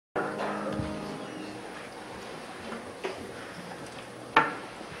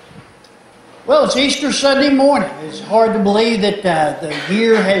Well, it's Easter Sunday morning. It's hard to believe that the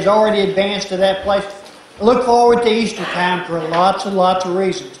year has already advanced to that place. I look forward to Easter time for lots and lots of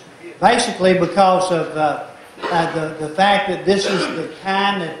reasons. Basically because of the fact that this is the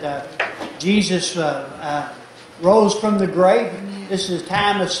time that Jesus rose from the grave. This is a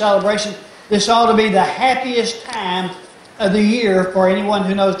time of celebration. This ought to be the happiest time of the year for anyone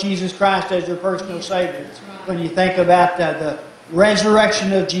who knows Jesus Christ as their personal Savior. When you think about the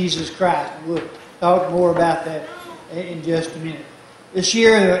resurrection of Jesus Christ. We'll talk more about that in just a minute. This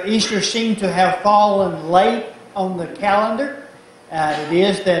year, Easter seemed to have fallen late on the calendar. It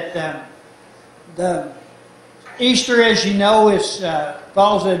is that the Easter, as you know,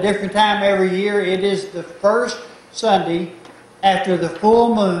 falls at a different time every year. It is the first Sunday after the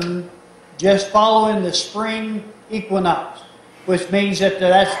full moon, just following the spring equinox, which means that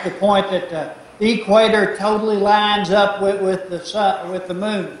that's the point that the equator totally lines up with the sun, with the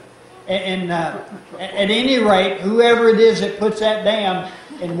moon. And at any rate, whoever it is that puts that down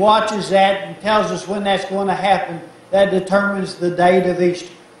and watches that and tells us when that's going to happen, that determines the date of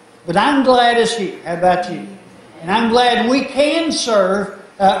Easter. But I'm glad it's here. How about you? And I'm glad we can serve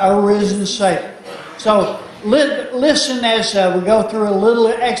a risen Savior. So listen as we go through a little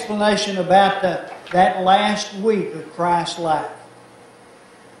explanation about that last week of Christ's life.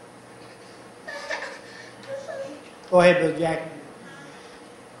 Go ahead, Brother Jack.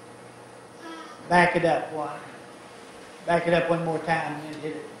 Back it up. Back it up one more time and then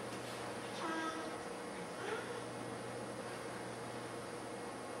hit it.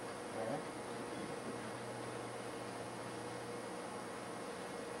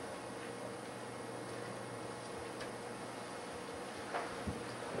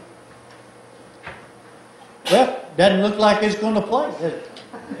 Well, doesn't look like it's going to play, does it?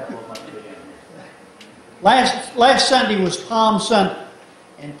 Last Sunday was Palm Sunday.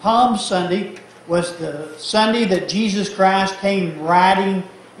 And Palm Sunday was the Sunday that Jesus Christ came riding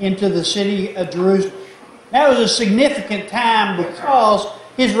into the city of Jerusalem. That was a significant time because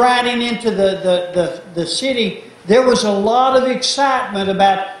his riding into the city, there was a lot of excitement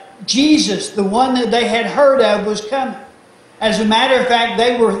about Jesus, the one that they had heard of was coming. As a matter of fact,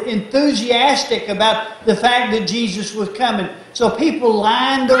 they were enthusiastic about the fact that Jesus was coming. So people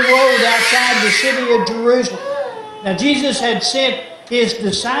lined the road outside the city of Jerusalem. Now Jesus had sent his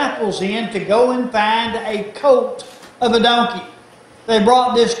disciples in to go and find a colt of a donkey. They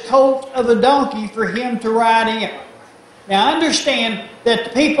brought this colt of a donkey for him to ride in. Now understand that the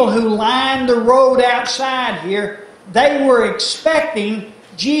people who lined the road outside here, they were expecting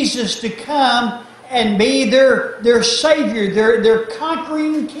Jesus to come and be their Savior, their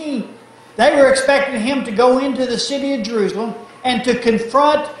conquering King. They were expecting him to go into the city of Jerusalem and to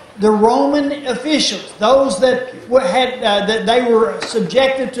confront the Roman officials, those that they were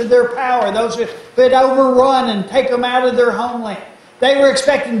subjected to their power, those who had overrun and take them out of their homeland. They were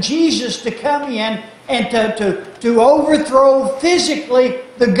expecting Jesus to come in and to overthrow physically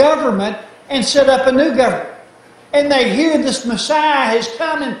the government and set up a new government. And they hear this Messiah has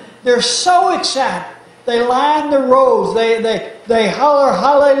come and they're so excited. They line the roads. They holler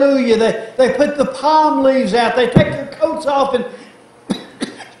hallelujah. They put the palm leaves out. They take their coats off and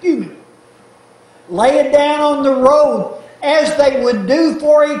excuse me, lay it down on the road as they would do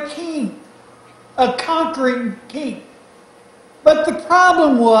for a king, a conquering king. But the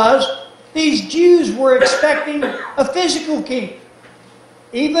problem was these Jews were expecting a physical king.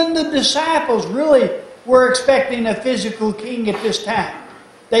 Even the disciples really were expecting a physical king at this time.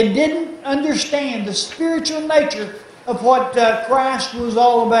 They didn't understand the spiritual nature of what Christ was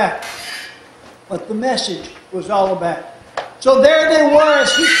all about, what the message was all about. So there they were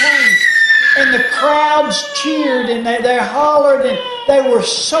as he came, and the crowds cheered and they hollered, and they were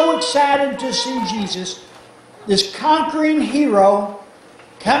so excited to see Jesus, this conquering hero,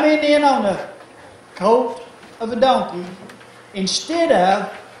 coming in on a colt of a donkey instead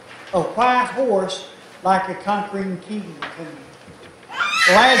of a white horse like a conquering king coming.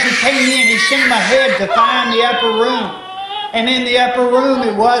 Well, as he came in, he sent them ahead to find the upper room. And in the upper room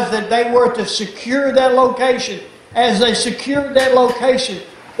it was that they were to secure that location. As they secured that location,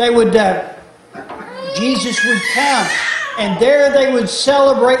 they would, Jesus would come. And there they would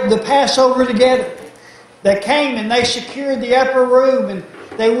celebrate the Passover together. They came and they secured the upper room. And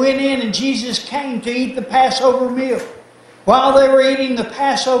they went in and Jesus came to eat the Passover meal. While they were eating the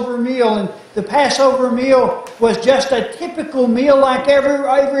Passover meal, and the Passover meal was just a typical meal like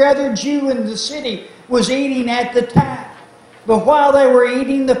every other Jew in the city was eating at the time. But while they were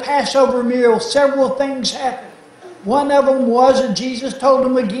eating the Passover meal, several things happened. One of them was that Jesus told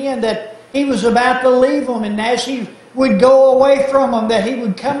them again that he was about to leave them, and as he would go away from them, that He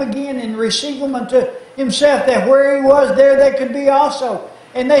would come again and receive them unto Himself, that where He was, there they could be also.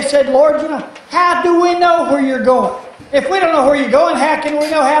 And they said, Lord, how do we know where You're going? If we don't know where You're going, how can we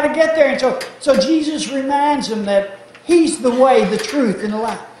know how to get there? And so Jesus reminds them that He's the way, the truth, and the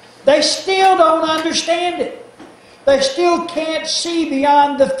life. They still don't understand it. They still can't see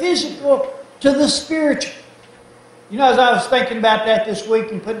beyond the physical to the spiritual. As I was thinking about that this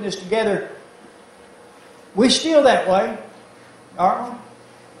week and putting this together, we're still that way, aren't we?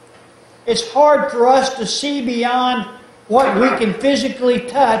 It's hard for us to see beyond what we can physically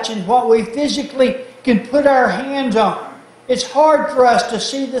touch and what we physically can put our hands on. It's hard for us to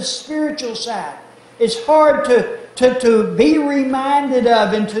see the spiritual side. It's hard to be reminded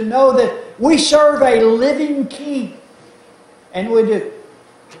of and to know that we serve a living King. And we do.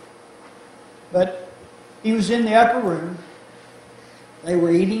 But He was in the upper room. They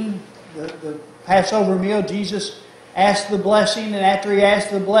were eating the Passover meal. Jesus asked the blessing, and after He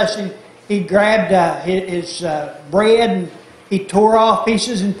asked the blessing, He grabbed his bread and He tore off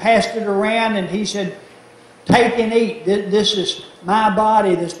pieces and passed it around, and He said, "Take and eat. This is my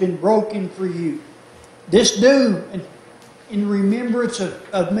body that's been broken for you. This do in remembrance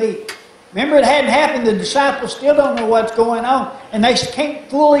of me." Remember, it hadn't happened. The disciples still don't know what's going on, and they can't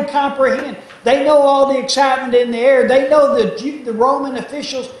fully comprehend. They know all the excitement in the air. They know the Roman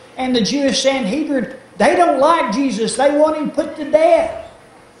officials and the Jewish Sanhedrin, they don't like Jesus. They want Him put to death.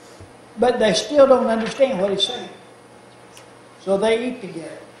 But they still don't understand what He's saying. So they eat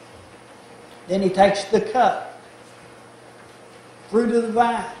together. Then He takes the cup, fruit of the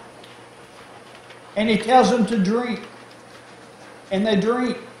vine, and He tells them to drink. And they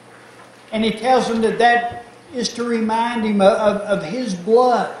drink. And He tells them that is to remind Him of His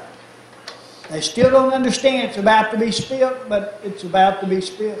blood. They still don't understand it's about to be spilled, but it's about to be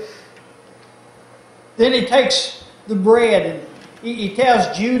spilled. Then He takes the bread and He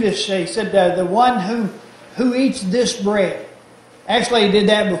tells Judas, He said, the one who eats this bread. Actually, He did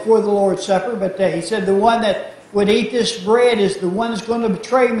that before the Lord's Supper, but He said the one that would eat this bread is the one that's going to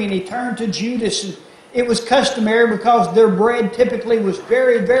betray Me. And He turned to Judas, and it was customary because their bread typically was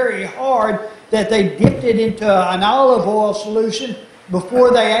very, very hard, that they dipped it into an olive oil solution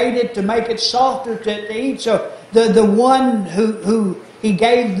before they ate it to make it softer to eat. So the one who He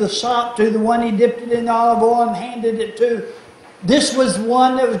gave the sop to, the one He dipped it in the olive oil and handed it to, this was the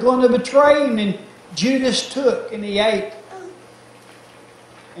one that was going to betray Him. And Judas took and he ate.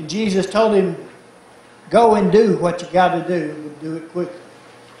 And Jesus told him, "Go and do what you got to do, and do it quickly."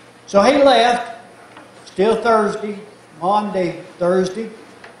 So he left. Still Thursday, Monday, Thursday.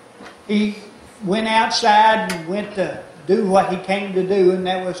 He went outside and went to do what He came to do, and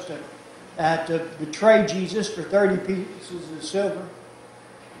that was to betray Jesus for 30 pieces of silver.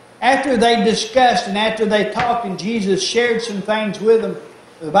 After they discussed and after they talked and Jesus shared some things with them,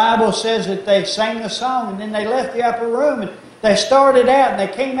 the Bible says that they sang a song, and then they left the upper room, and they started out and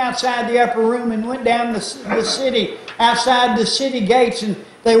they came outside the upper room and went down the city, outside the city gates, and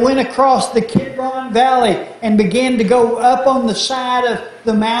they went across the Kidron Valley and began to go up on the side of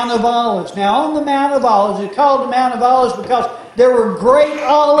the Mount of Olives. Now on the Mount of Olives, it's called the Mount of Olives because there were great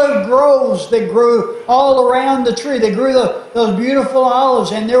olive groves that grew all around the tree. They grew those beautiful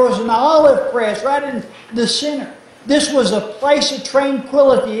olives, and there was an olive press right in the center. This was a place of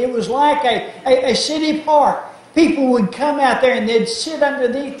tranquility. It was like a city park. People would come out there and they'd sit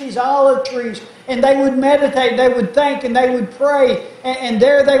underneath these olive trees and they would meditate, they would think, and they would pray. And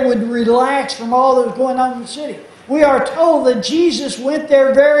there they would relax from all that was going on in the city. We are told that Jesus went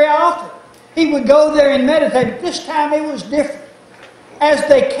there very often. He would go there and meditate. But this time it was different. As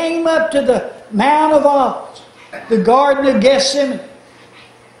they came up to the Mount of Olives, the Garden of Gethsemane,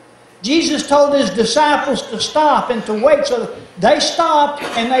 Jesus told His disciples to stop and to wait. So they stopped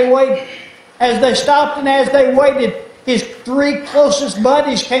and they waited. As they stopped and as they waited, His three closest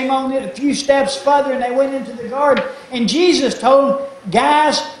buddies came on a few steps further and they went into the garden. And Jesus told them,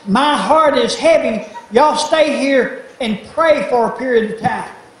 "Guys, my heart is heavy. Y'all stay here and pray for a period of time."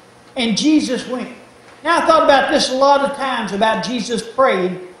 And Jesus went. Now I thought about this a lot of times, about Jesus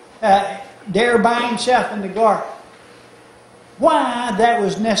praying there by Himself in the garden. Why that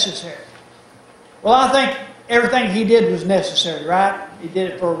was necessary? Well, I think everything He did was necessary, right? He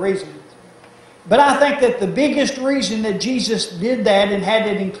did it for a reason. But I think that the biggest reason that Jesus did that and had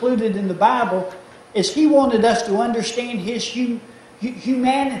it included in the Bible is He wanted us to understand His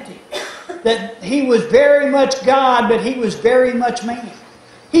humanity. That He was very much God, but He was very much man.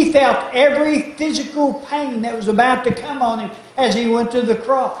 He felt every physical pain that was about to come on Him as He went to the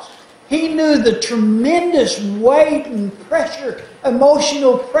cross. He knew the tremendous weight and pressure,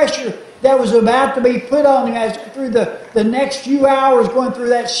 emotional pressure that was about to be put on him as through the next few hours going through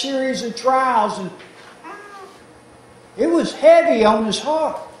that series of trials. And it was heavy on his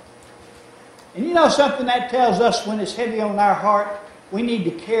heart. And you know something that tells us when it's heavy on our heart, we need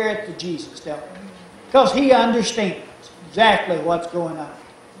to carry it to Jesus, don't we? Because He understands exactly what's going on.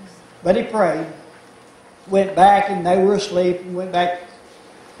 But he prayed, went back, and they were asleep, and went back,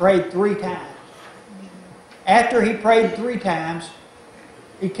 prayed 3 times. After he prayed 3 times,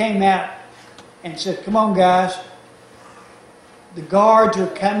 he came out and said, "Come on, guys. The guards are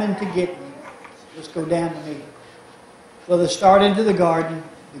coming to get me. Let's go down to meet them." So they start into the garden.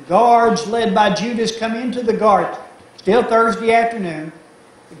 The guards, led by Judas, come into the garden. Still Thursday afternoon.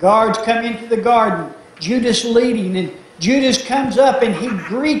 The guards come into the garden. Judas leading, and Judas comes up and he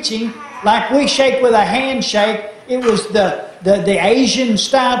greets him like we shake with a handshake. It was the Asian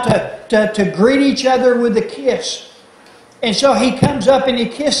style to greet each other with a kiss. And so he comes up and he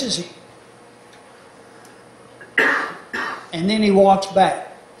kisses him. And then he walks back.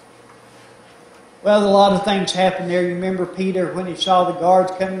 Well, a lot of things happened there. You remember Peter, when he saw the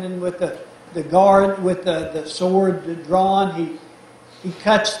guards coming in with the guard with the sword drawn, he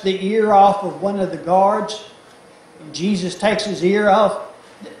cuts the ear off of one of the guards. And Jesus takes his ear off.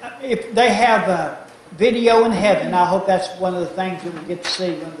 If they have a video in heaven, I hope that's one of the things that we get to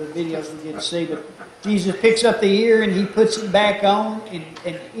see, one of the videos we get to see. But Jesus picks up the ear and he puts it back on and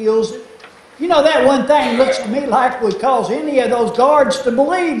heals it. You know, that one thing looks to me like would cause any of those guards to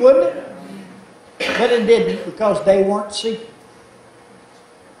believe, wouldn't it? But it didn't, because they weren't seeking.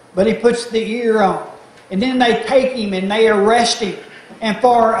 But he puts the ear on. And then they take him and they arrest him. And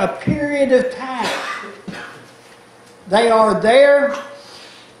for a period of time, they are there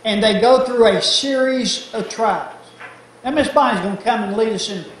and they go through a series of trials. Now Miss Bonnie's going to come and lead us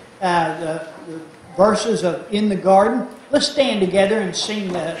in the verses of In the Garden. Let's stand together and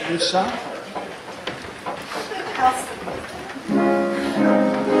sing this song.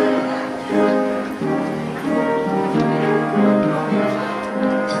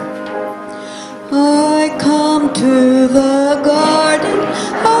 I come to the garden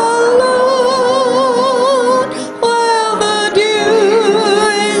alone, while the dew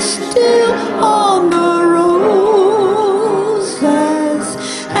is still on the roses,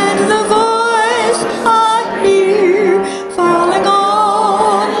 and the voice I hear falling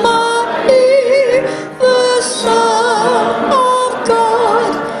on my ear, the Son of God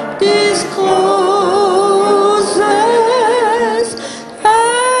discloses,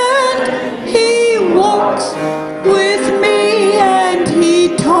 and He walks with me, and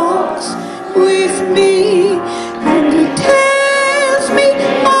He talks with me, and He tells me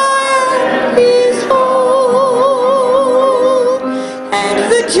I am His own, and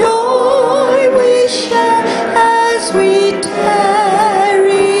the joy we share as we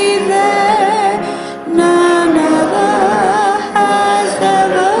tarry there, none other has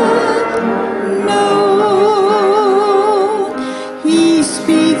ever known. He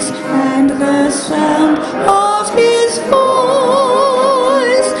speaks, and the sound of His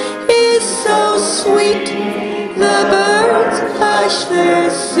voice is so sweet, the birds hush their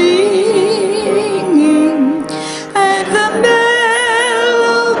singing, and the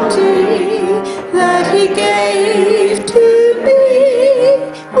melody that He gave to me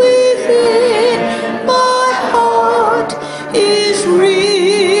within my heart is ringing,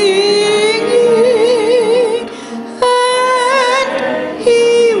 and He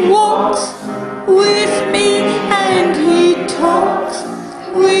walks with me, and He talks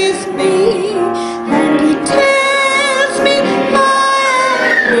with me, and He tells me I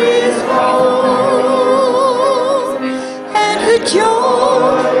am His own, and the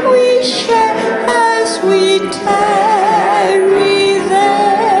joy we share as we tarry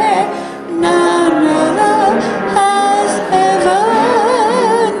there, none other has ever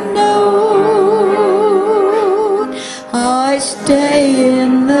known. I stay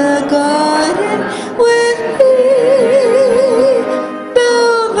in the garden with Thee,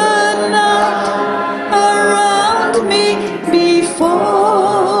 though the night around me be fall.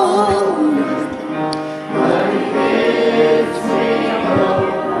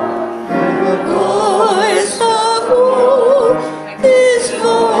 The voice of war, His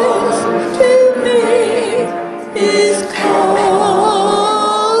voice to me is calling,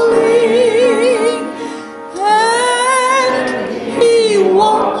 and He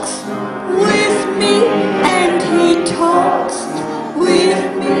walks with me, and He talks with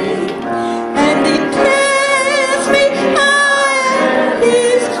me, and He tells me I am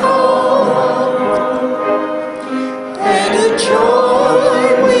His own, and the joy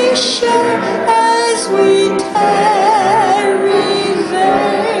we share as we tarry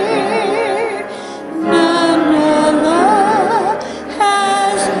there,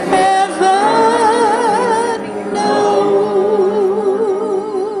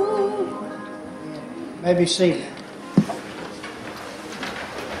 be seated.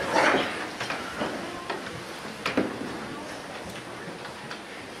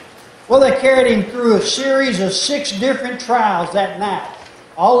 Well, they carried him through a series of 6 different trials that night,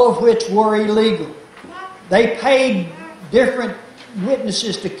 all of which were illegal. They paid different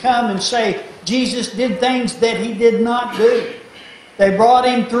witnesses to come and say Jesus did things that he did not do. They brought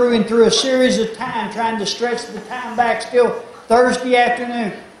him through and through a series of time, trying to stretch the time back, still Thursday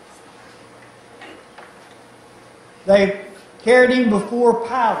afternoon. They carried him before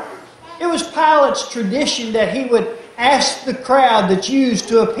Pilate. It was Pilate's tradition that he would ask the crowd, the Jews,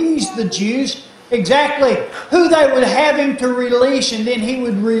 to appease the Jews, exactly who they would have him to release, and then he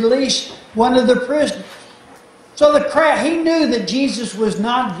would release one of the prisoners. So the crowd, he knew that Jesus was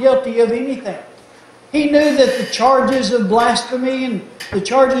not guilty of anything. He knew that the charges of blasphemy and the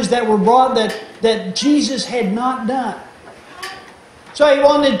charges that were brought that Jesus had not done. So he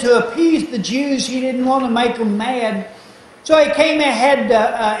wanted to appease the Jews. He didn't want to make them mad. So he came and had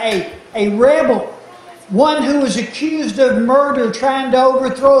a rebel, one who was accused of murder, trying to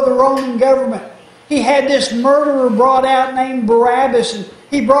overthrow the Roman government. He had this murderer brought out named Barabbas, and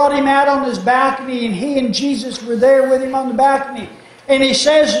he brought him out on his balcony, and he and Jesus were there with him on the balcony. And he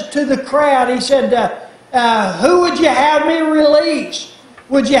says to the crowd, he said, who would you have me release?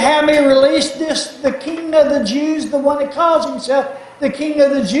 Would you have me release the king of the Jews, the one that calls himself the king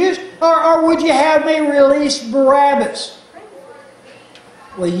of the Jews? Or would you have me release Barabbas?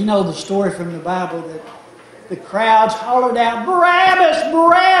 Well, you know the story from the Bible that the crowds hollered out, Barabbas,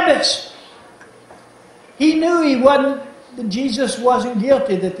 Barabbas! He knew that Jesus wasn't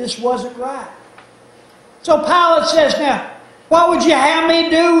guilty, that this wasn't right. So Pilate says, now, what would you have me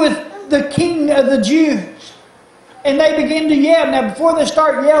do with the king of the Jews? And they begin to yell. Now, before they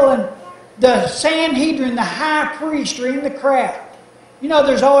start yelling, the Sanhedrin, the high priest, are in the crowd. You know,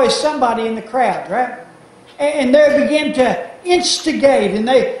 there's always somebody in the crowd, right? And they begin to instigate, and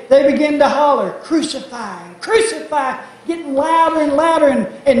they begin to holler, crucify, crucify, getting louder and louder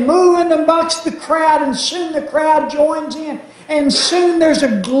and moving amongst the crowd, and soon the crowd joins in. And soon there's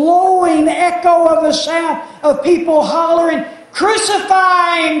a glowing echo of a sound of people hollering,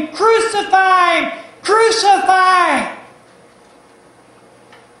 crucify him, crucify him, crucify him.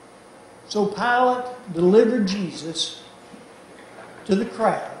 So Pilate delivered Jesus to the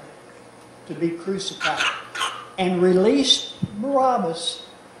crowd to be crucified and released Barabbas,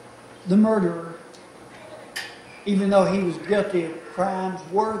 the murderer, even though he was guilty of crimes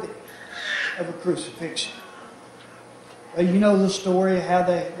worthy of a crucifixion. Well, you know the story of how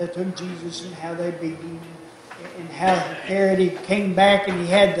they took Jesus and how they beat him and how Herod, he came back and he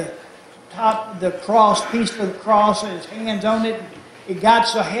had the cross, piece of the cross, and his hands on it. It got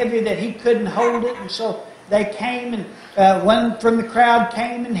so heavy that he couldn't hold it, and so they came, and one from the crowd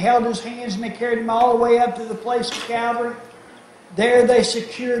came and held his hands, and they carried him all the way up to the place of Calvary. There they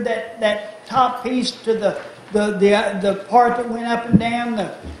secured that top piece to the part that went up and down,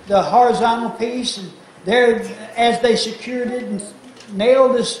 the horizontal piece, and there, as they secured it and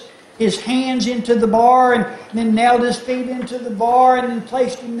nailed his hands into the bar, and then nailed his feet into the bar, and then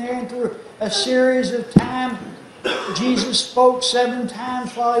placed him there, and through a series of time, Jesus spoke 7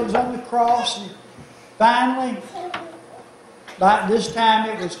 times while he was on the cross, and finally, by this time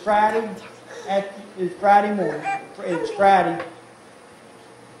it was Friday. It was Friday morning. It was Friday.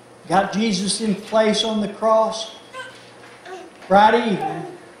 Got Jesus in place on the cross. Friday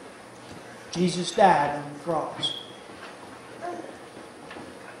evening, Jesus died on the cross.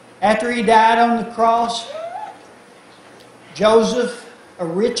 After he died on the cross, Joseph, a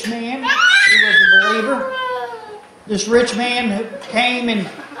rich man, he was a believer. This rich man came and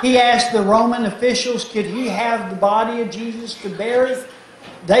he asked the Roman officials, could he have the body of Jesus to bury?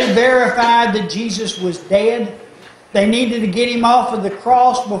 They verified that Jesus was dead. They needed to get him off of the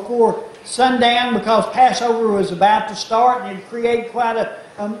cross before sundown because Passover was about to start, and it created quite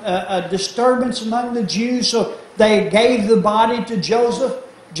a disturbance among the Jews. So they gave the body to Joseph.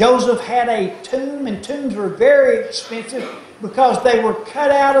 Joseph had a tomb, and tombs were very expensive because they were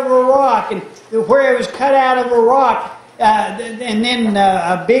cut out of a rock, and where it was cut out of a rock, and then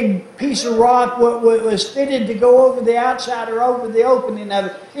a big piece of rock was fitted to go over the outside or over the opening of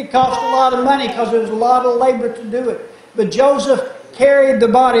it. It cost a lot of money because there was a lot of labor to do it. But Joseph carried the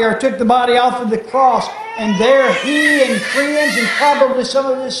body, or took the body off of the cross, and there he and friends and probably some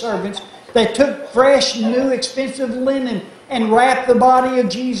of his servants, they took fresh, new, expensive linen and wrapped the body of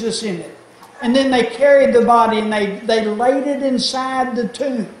Jesus in it. And then they carried the body and they laid it inside the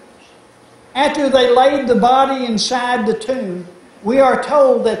tomb. After they laid the body inside the tomb, we are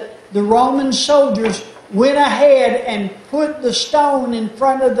told that the Roman soldiers went ahead and put the stone in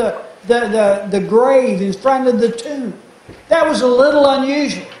front of the grave in front of the tomb. That was a little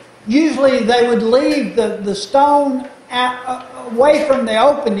unusual. Usually they would leave the stone away from the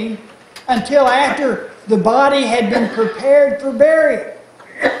opening until after the body had been prepared for burial.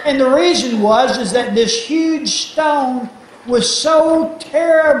 And the reason is that this huge stone was so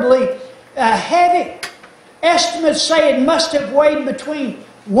terribly heavy. Estimates say it must have weighed between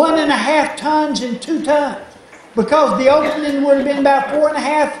 1.5 tons and 2 tons, because the opening would have been about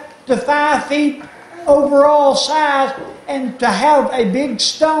 4.5 to 5 feet overall size, and to have a big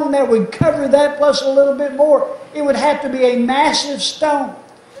stone that would cover that plus a little bit more, it would have to be a massive stone.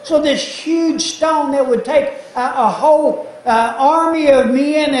 So this huge stone that would take a whole army of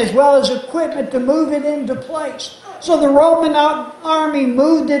men as well as equipment to move it into place. So the Roman army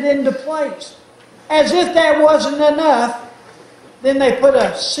moved it into place. As if that wasn't enough, then they put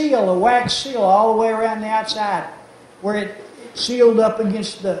a seal, a wax seal, all the way around the outside, where it sealed up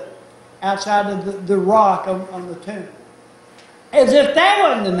against the outside of the rock on the tomb. As if that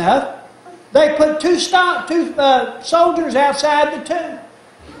wasn't enough, they put two soldiers outside the tomb.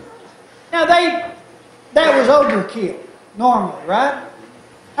 Now that was overkill, normally, right?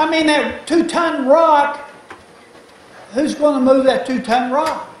 I mean, that 2-ton rock, who's going to move that 2-ton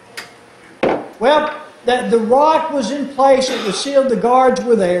rock? Well, the rock was in place, it was sealed, the guards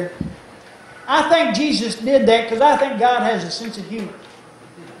were there. I think Jesus did that because I think God has a sense of humor.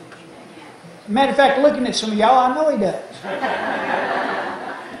 Matter of fact, looking at some of y'all, I know He does.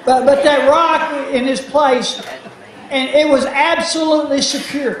 But that rock in its place, and it was absolutely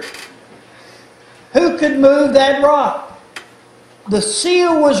secure. Who could move that rock? The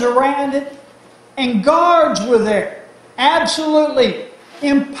seal was around it, and guards were there. Absolutely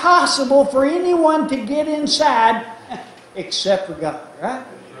impossible for anyone to get inside except for God, right?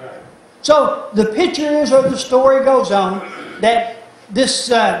 So the picture is, or the story goes on, that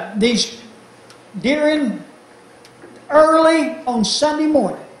during early on Sunday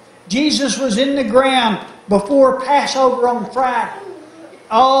morning, Jesus was in the ground before Passover on Friday,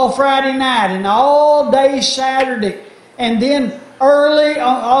 all Friday night and all day Saturday, and then early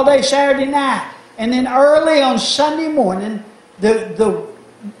on all day Saturday night, and then early on Sunday morning,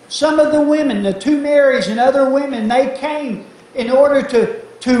 some of the women, the 2 Marys and other women, they came in order to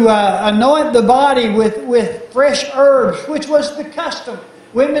anoint the body with fresh herbs, which was the custom.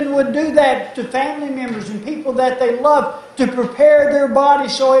 Women would do that to family members and people that they loved to prepare their body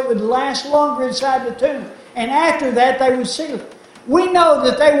so it would last longer inside the tomb. And after that, they would seal it. We know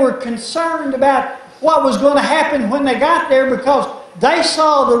that they were concerned about what was going to happen when they got there because they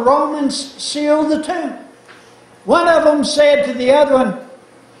saw the Romans seal the tomb. One of them said to the other one,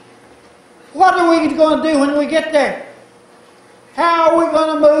 "What are we going to do when we get there? How are we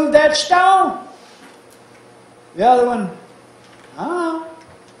going to move that stone?" The other one, "I don't know."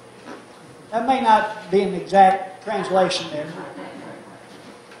 That may not be an exact translation there.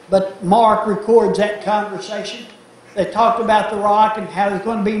 But Mark records that conversation. They talked about the rock and how it was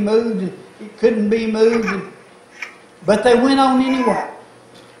going to be moved and it couldn't be moved. But they went on anyway.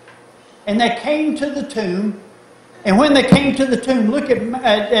 And they came to the tomb. And when they came to the tomb, look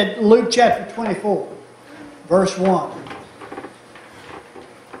at Luke chapter 24, verse 1.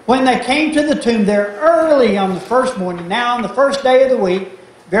 When they came to the tomb there early on the first morning, now on the first day of the week,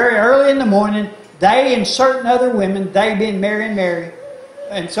 very early in the morning, they and certain other women, they being Mary and Mary,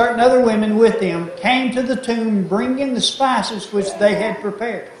 and certain other women with them, came to the tomb bringing the spices which they had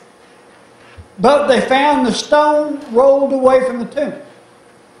prepared. But they found the stone rolled away from the tomb.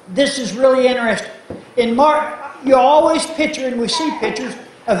 This is really interesting. In Mark, you always picture, and we see pictures,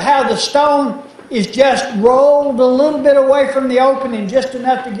 of how the stone is just rolled a little bit away from the opening, just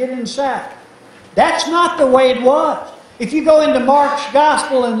enough to get inside. That's not the way it was. If you go into Mark's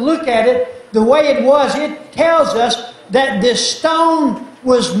Gospel and look at it, the way it was, it tells us that this stone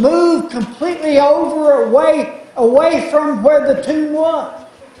was moved completely away from where the tomb was.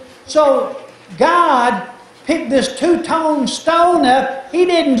 So God picked this 2-ton stone up. He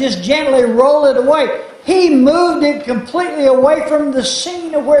didn't just gently roll it away. He moved it completely away from the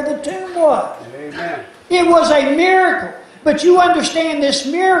scene of where the tomb was. Amen. It was a miracle. But you understand this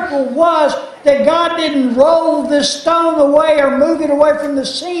miracle was that God didn't roll this stone away or move it away from the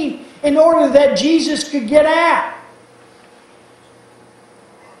scene in order that Jesus could get out.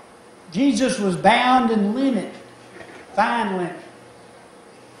 Jesus was bound in linen, fine linen.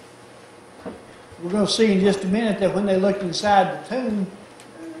 We're going to see in just a minute that when they looked inside the tomb,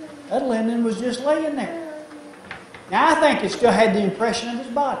 that linen was just laying there. Now I think it still had the impression of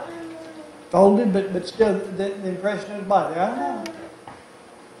his body. Folded, but still the impression of his body. I don't know.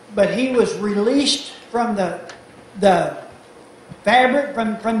 But he was released from the fabric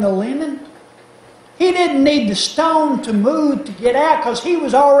from the linen. He didn't need the stone to move to get out because he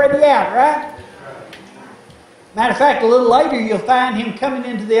was already out, right? Matter of fact, a little later you'll find him coming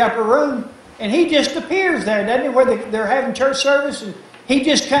into the upper room and he just appears there, doesn't he? Where they're having church service and he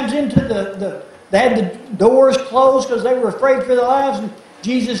just comes into they had the doors closed because they were afraid for their lives, and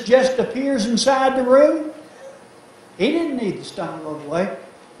Jesus just appears inside the room. He didn't need the stone rolled away.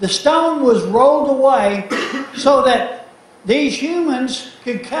 The stone was rolled away so that these humans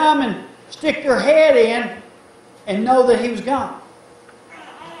could come and stick their head in and know that he was gone.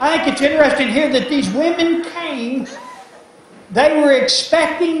 I think it's interesting here that these women came. They were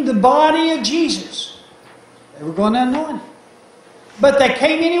expecting the body of Jesus. They were going to anoint him. But they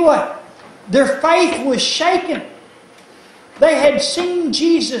came anyway. Their faith was shaken. They had seen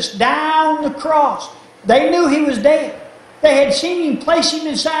Jesus die on the cross. They knew he was dead. They had seen him place him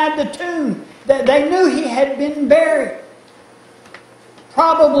inside the tomb. They knew he had been buried.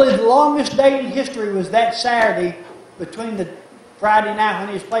 Probably the longest day in history was that Saturday between the Friday night when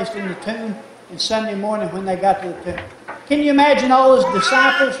he was placed in the tomb and Sunday morning when they got to the tomb. Can you imagine all his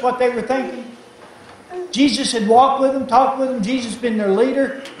disciples, what they were thinking? Jesus had walked with them, talked with them. Jesus had been their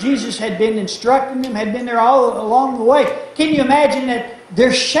leader. Jesus had been instructing them, had been there all along the way. Can you imagine that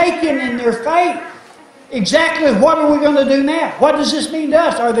they're shaken in their faith? Exactly what are we going to do now? What does this mean to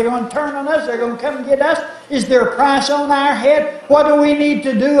us? Are they going to turn on us? Are they going to come and get us? Is there a price on our head? What do we need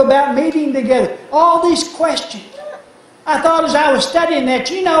to do about meeting together? All these questions. I thought as I was studying that,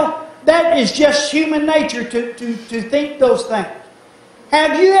 that is just human nature to think those things.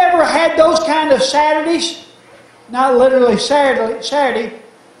 Have you ever had those kind of Saturdays? Not literally Saturday,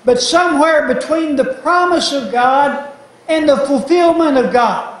 but somewhere between the promise of God and the fulfillment of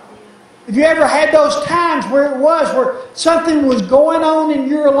God. Have you ever had those times where something was going on in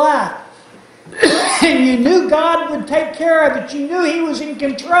your life and you knew God would take care of it, you knew he was in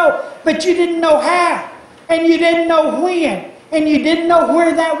control, but you didn't know how, and you didn't know when, and you didn't know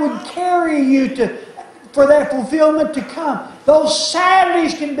where that would carry you for that fulfillment to come? Those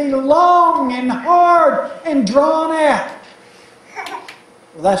Saturdays can be long and hard and drawn out.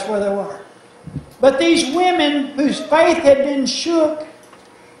 Well, that's where they were. But these women whose faith had been shook,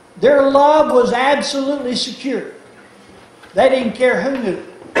 their love was absolutely secure. They didn't care who knew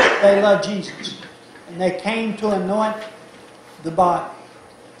it. They loved Jesus. And they came to anoint the body.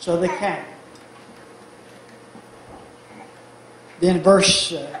 So they came. Then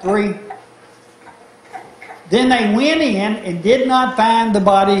verse 3. Then they went in and did not find the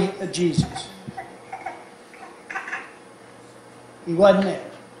body of Jesus. He wasn't there.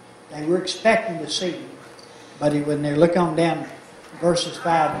 They were expecting to see him, but he wasn't there. Look on down verses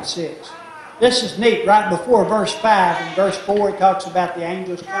 5 and 6. This is neat. Right before verse 5 and verse 4, it talks about the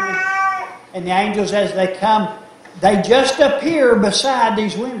angels coming. And the angels, as they come, they just appear beside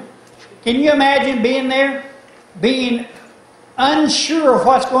these women. Can you imagine being there? Being unsure of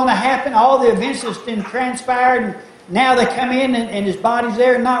what's going to happen, all the events that's been transpired, and now they come in and his body's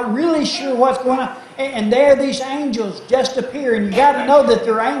there, not really sure what's going on. And there these angels just appear, and you got to know that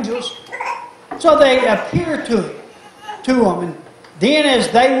they're angels. So they appear to them. And then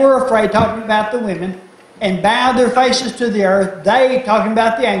as they were afraid, talking about the women, and bowed their faces to the earth, they, talking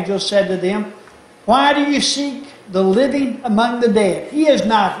about the angels, said to them, "Why do you seek the living among the dead? He is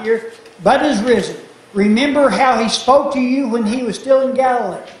not here, but is risen. Remember how he spoke to you when he was still in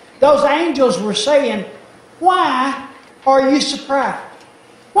Galilee." Those angels were saying, "Why are you surprised?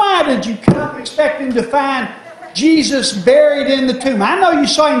 Why did you come expecting to find Jesus buried in the tomb? I know you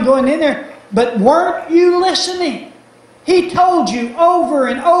saw him going in there, but weren't you listening? He told you over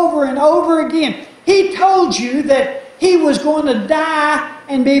and over and over again. He told you that he was going to die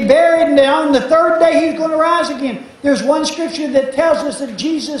and be buried, and on the third day he was going to rise again." There's one scripture that tells us that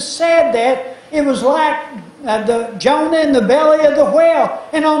Jesus said that. It was like the Jonah in the belly of the whale.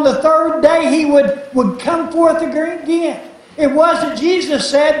 And on the third day he would come forth again. It was that Jesus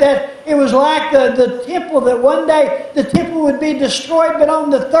said that it was like the temple, that one day the temple would be destroyed, but on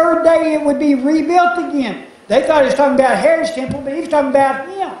the third day it would be rebuilt again. They thought he was talking about Herod's temple, but he was talking about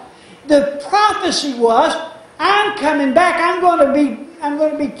him. The prophecy was, I'm coming back. I'm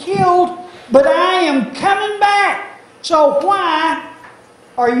going to be killed, but I am coming back. So why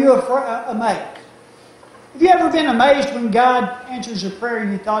are you amazed? Have you ever been amazed when God answers a prayer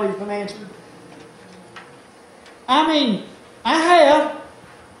and you thought he was going to answer it? I mean, I have.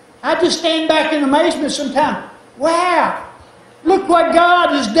 I just stand back in amazement sometimes. Wow, look what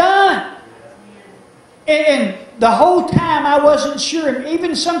God has done. And the whole time I wasn't sure, and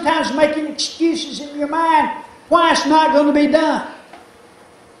even sometimes making excuses in your mind why it's not going to be done.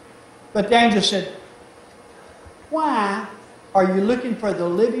 But the angel said, "Why Are you looking for the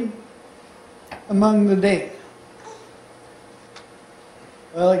living among the dead?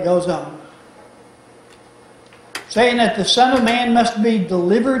 Well, it goes on. Saying that the Son of Man must be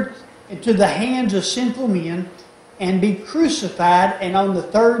delivered into the hands of sinful men and be crucified, and on the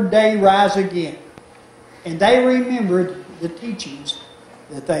third day rise again. And they remembered the teachings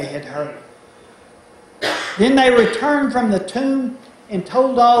that they had heard. Then they returned from the tomb and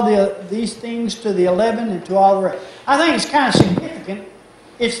told all these things to the 11 and to all the rest. I think it's kind of significant.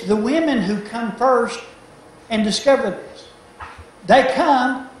 It's the women who come first and discover this. They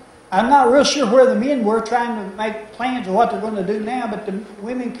come. I'm not real sure where the men were trying to make plans of what they're going to do now, but the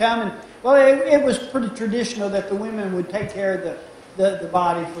women come and, well, it was pretty traditional that the women would take care of the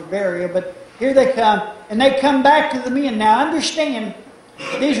body for burial, but here they come, and they come back to the men. Now understand,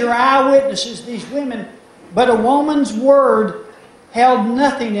 these are eyewitnesses, these women, but a woman's word held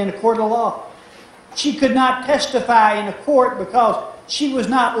nothing in a court of law. She could not testify in a court because she was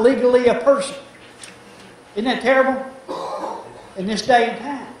not legally a person. Isn't that terrible? In this day and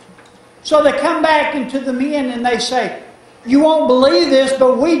time. So they come back into the men and they say, you won't believe this,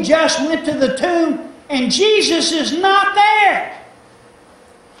 but we just went to the tomb and Jesus is not there.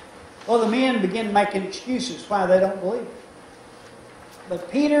 Well, the men begin making excuses why they don't believe it.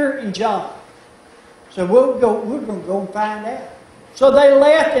 But Peter and John said, we're going to go and find out. So they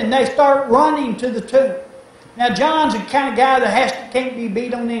left and they start running to the tomb. Now, John's the kind of guy that can't be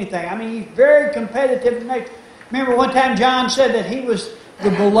beat on anything. I mean, he's very competitive in nature. Remember one time John said that he was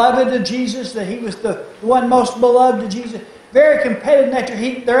the beloved of Jesus, that he was the one most beloved of Jesus. Very competitive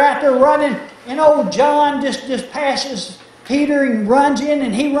nature. They're out there running, and old John just passes Peter and runs in,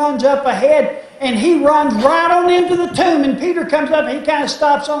 and he runs up ahead, and he runs right on into the tomb. And Peter comes up, and he kind of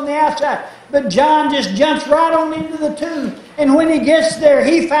stops on the outside. But John just jumps right on into the tomb. And when he gets there,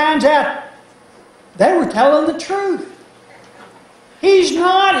 he finds out they were telling the truth. He's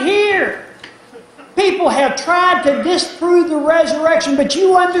not here. People have tried to disprove the resurrection, but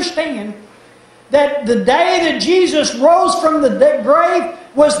you understand that the day that Jesus rose from the grave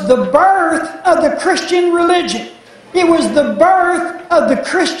was the birth of the Christian religion. It was the birth of the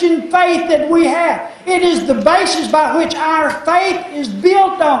Christian faith that we have. It is the basis by which our faith is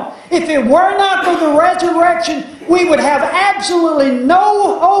built on. If it were not for the resurrection, we would have absolutely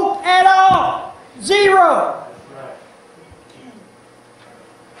no hope at all. Zero.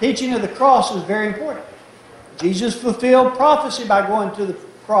 Teaching of the cross is very important. Jesus fulfilled prophecy by going to the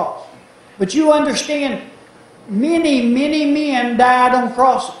cross. But you understand, many, many men died on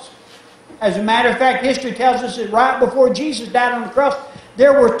crosses. As a matter of fact, history tells us that right before Jesus died on the cross,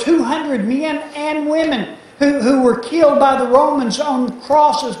 there were 200 men and women who were killed by the Romans on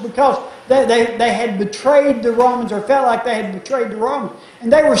crosses because they had betrayed the Romans, or felt like they had betrayed the Romans.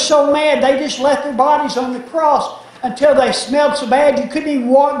 And they were so mad, they just left their bodies on the cross until they smelled so bad you couldn't even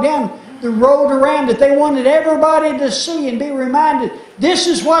walk down the road around it. They wanted everybody to see and be reminded, this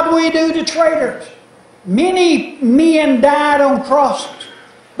is what we do to traitors. Many men died on crosses.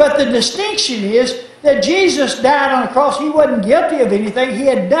 But the distinction is that Jesus died on a cross. He wasn't guilty of anything. He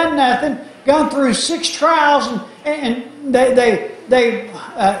had done nothing, gone through 6 trials, and they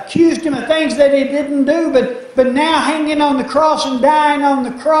accused him of things that he didn't do. But now hanging on the cross and dying on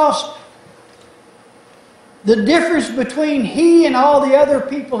the cross, the difference between he and all the other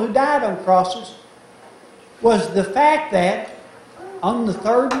people who died on crosses was the fact that on the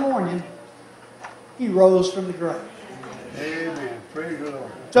third morning, he rose from the grave. Amen. Praise the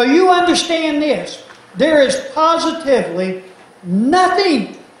Lord. So you understand this. There is positively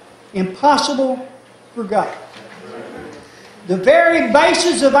nothing impossible for God. The very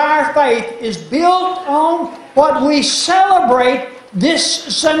basis of our faith is built on what we celebrate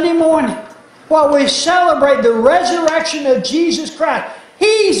this Sunday morning. What we celebrate, the resurrection of Jesus Christ.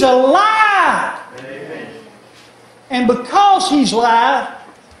 He's alive. Amen. And because He's alive,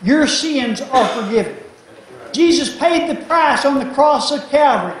 your sins are forgiven. Jesus paid the price on the cross of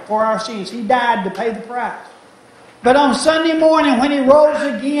Calvary for our sins. He died to pay the price. But on Sunday morning when He rose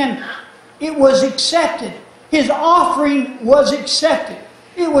again, it was accepted. His offering was accepted.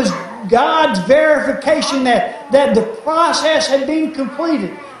 It was God's verification that the process had been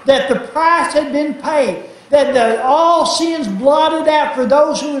completed, that the price had been paid, that all sins blotted out for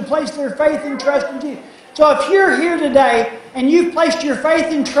those who would place their faith and trust in Jesus. So if you're here today and you've placed your faith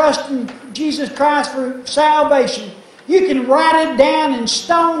and trust in Jesus Christ for salvation, you can write it down in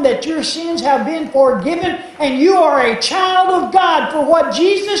stone that your sins have been forgiven and you are a child of God for what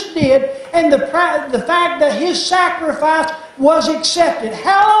Jesus did and the fact that His sacrifice was accepted.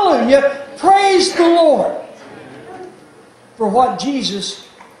 Hallelujah! Praise the Lord for what Jesus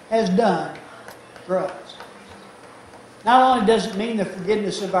has done for us. not only does it mean the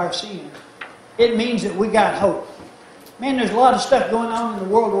forgiveness of our sins, it means that we got hope. Man, there's a lot of stuff going on in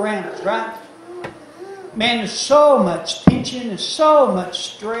the world around us, right? Man, there's so much tension, there's so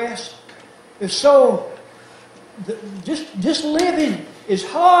much stress. There's so... Just living is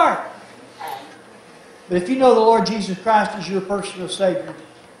hard. But if you know the Lord Jesus Christ as your personal Savior,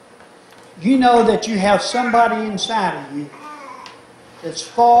 you know that you have somebody inside of you that's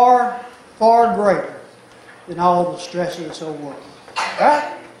far, far greater than all the stress of this whole world.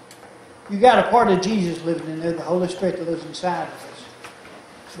 Right? You got a part of Jesus living in there, the Holy Spirit that lives inside of us.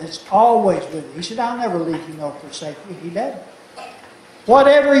 That's always with you. He said, I'll never leave you nor forsake you. He doesn't.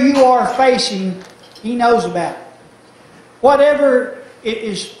 Whatever you are facing, He knows about it. Whatever it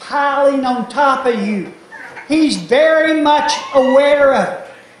is piling on top of you, He's very much aware of it.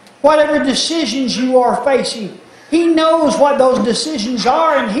 Whatever decisions you are facing, He knows what those decisions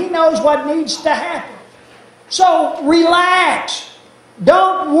are and He knows what needs to happen. So relax.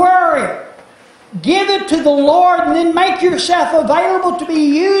 Don't worry. Give it to the Lord and then make yourself available to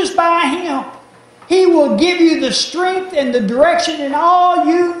be used by Him. He will give you the strength and the direction and all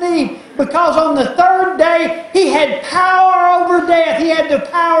you need. Because on the third day, He had power over death. He had the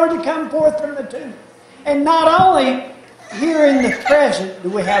power to come forth from the tomb. And not only here in the present do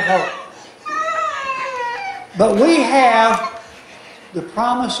we have hope, but we have the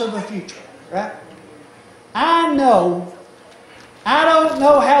promise of a future, right? I don't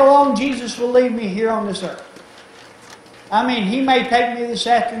know how long Jesus will leave me here on this earth. I mean, He may take me this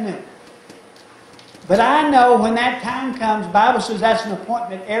afternoon. But I know when that time comes, the Bible says that's an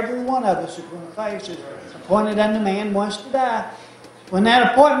appointment every one of us is going to face. It's appointed unto man once to die. When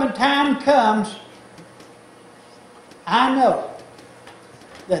that appointment time comes, I know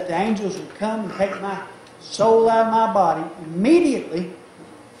that the angels will come and take my soul out of my body immediately,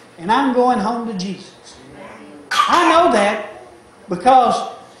 and I'm going home to Jesus. I know that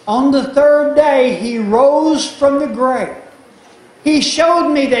because on the third day He rose from the grave. He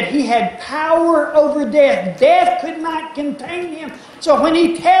showed me that He had power over death. Death could not contain Him. So when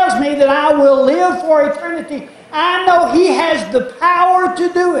He tells me that I will live for eternity, I know He has the power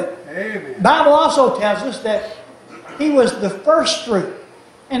to do it. Amen. The Bible also tells us that He was the first fruit.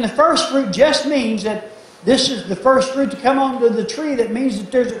 And the first fruit just means that this is the first fruit to come onto the tree. That means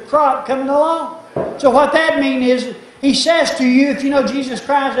that there's a crop coming along. So what that means is, He says to you, if you know Jesus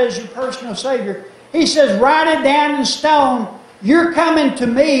Christ as your personal Savior, He says, write it down in stone. You're coming to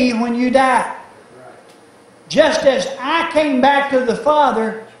me when you die. Just as I came back to the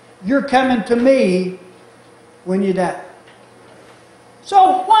Father, you're coming to me when you die.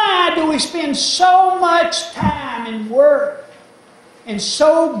 So why do we spend so much time in work and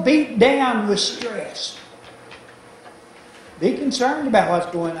so beat down with stress? Be concerned about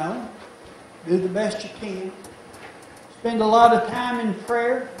what's going on. Do the best you can. Spend a lot of time in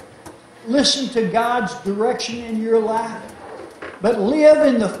prayer. Listen to God's direction in your life. But live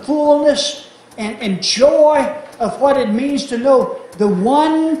in the fullness and joy of what it means to know the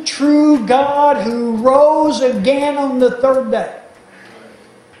one true God who rose again on the third day.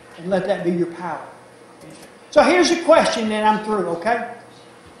 And let that be your power. So here's a question and I'm through, okay?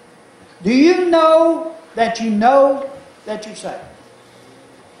 Do you know that you're saved?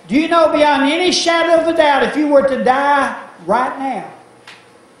 Do you know beyond any shadow of a doubt, if you were to die right now,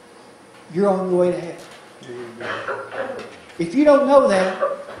 you're on your way to heaven? If you don't know that,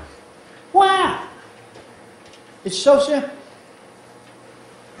 why? It's so simple.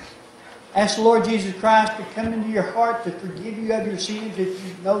 Ask the Lord Jesus Christ to come into your heart to forgive you of your sins if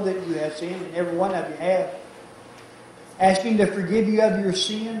you know that you have sinned, and every one of you have. Ask Him to forgive you of your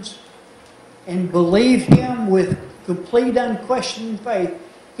sins and believe Him with complete unquestioning faith.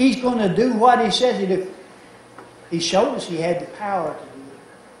 He's going to do what He says He'll do. He showed us He had the power to do it.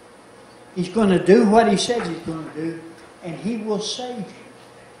 He's going to do what He says He's going to do. And He will save you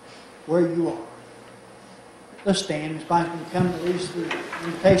where you are. Let's stand. As Mike can come to release the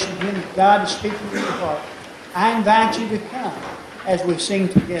invitation again. If God is speaking to your heart, I invite you to come as we sing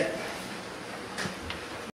together.